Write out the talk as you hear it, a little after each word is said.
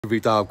Every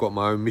day I've got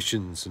my own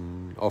missions,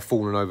 and I've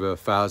fallen over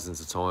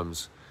thousands of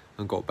times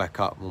and got back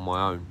up on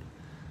my own.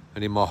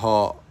 And in my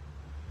heart,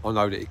 I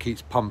know that it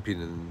keeps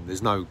pumping and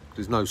there's no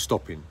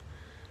stopping.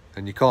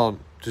 And you can't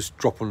just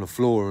drop on the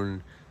floor,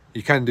 and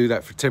you can do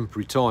that for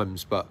temporary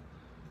times, but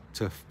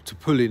to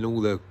pull in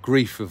all the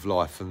grief of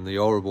life and the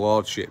horrible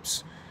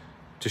hardships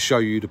to show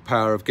you the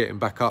power of getting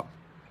back up.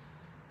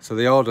 So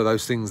the harder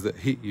those things that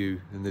hit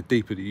you and the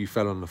deeper that you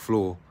fell on the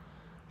floor,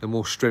 the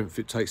more strength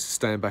it takes to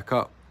stand back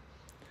up.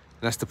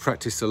 And that's the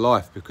practice of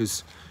life,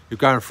 because you're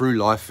going through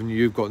life and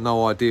you've got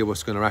no idea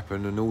what's going to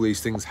happen, and all these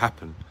things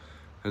happen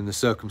and the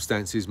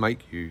circumstances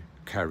make you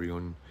carry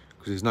on,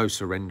 because there's no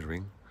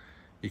surrendering.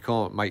 You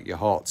can't make your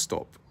heart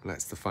stop. And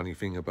that's the funny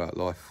thing about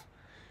life.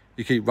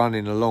 You keep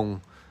running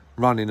along,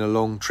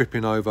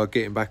 tripping over,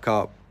 getting back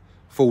up,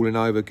 falling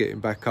over,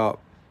 getting back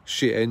up,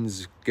 shit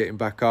ends, getting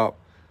back up,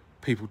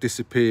 people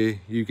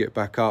disappear, you get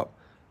back up.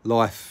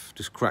 Life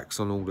just cracks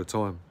on all the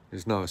time.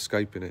 There's no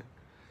escaping it.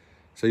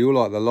 So you're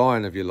like the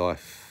lion of your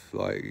life.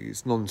 Like,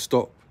 it's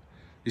non-stop.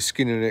 Your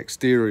skin and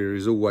exterior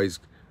is always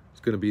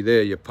going to be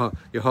there. Your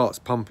heart's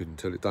pumping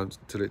till it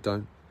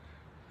don't,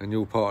 and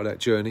you're part of that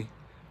journey,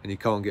 and you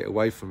can't get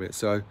away from it.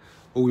 So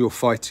all your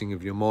fighting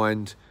of your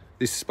mind,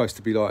 this is supposed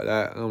to be like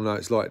that, oh no,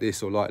 it's like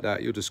this or like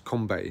that, you're just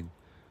combating,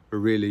 but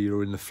really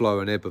you're in the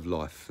flow and ebb of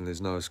life, and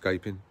there's no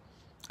escaping.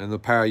 And the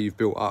power you've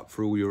built up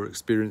for all your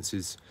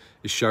experiences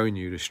is showing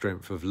you the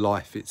strength of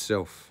life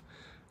itself.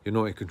 You're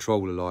not in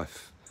control of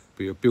life,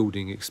 but you're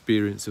building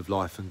experience of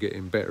life and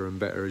getting better and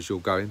better as you're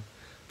going,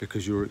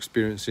 because you're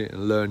experiencing it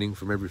and learning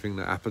from everything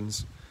that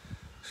happens.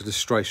 So just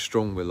stay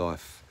strong with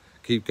life.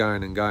 Keep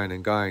going and going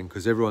and going,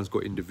 because everyone's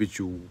got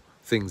individual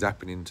things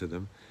happening to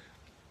them,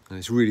 and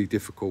it's really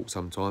difficult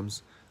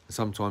sometimes. And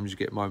sometimes you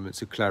get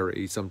moments of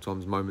clarity,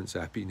 sometimes moments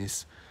of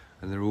happiness,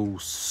 and they're all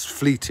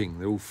fleeting.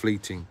 They're all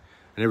fleeting,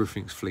 and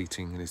everything's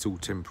fleeting, and it's all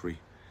temporary.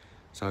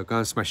 So go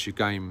and smash your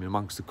game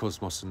amongst the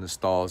cosmos and the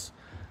stars,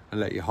 and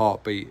let your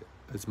heart beat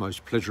as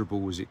most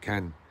pleasurable as it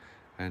can,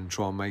 and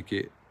try and make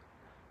it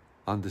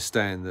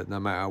understand that no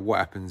matter what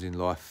happens in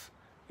life,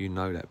 you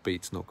know that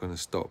beat's not going to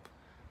stop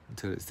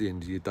until it's the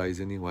end of your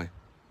days anyway.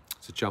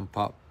 So jump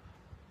up,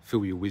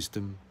 feel your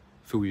wisdom,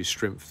 feel your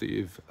strength that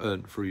you've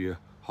earned through your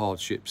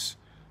hardships,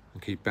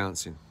 and keep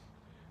bouncing,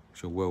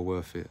 because you're well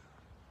worth it.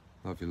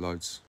 Love you loads.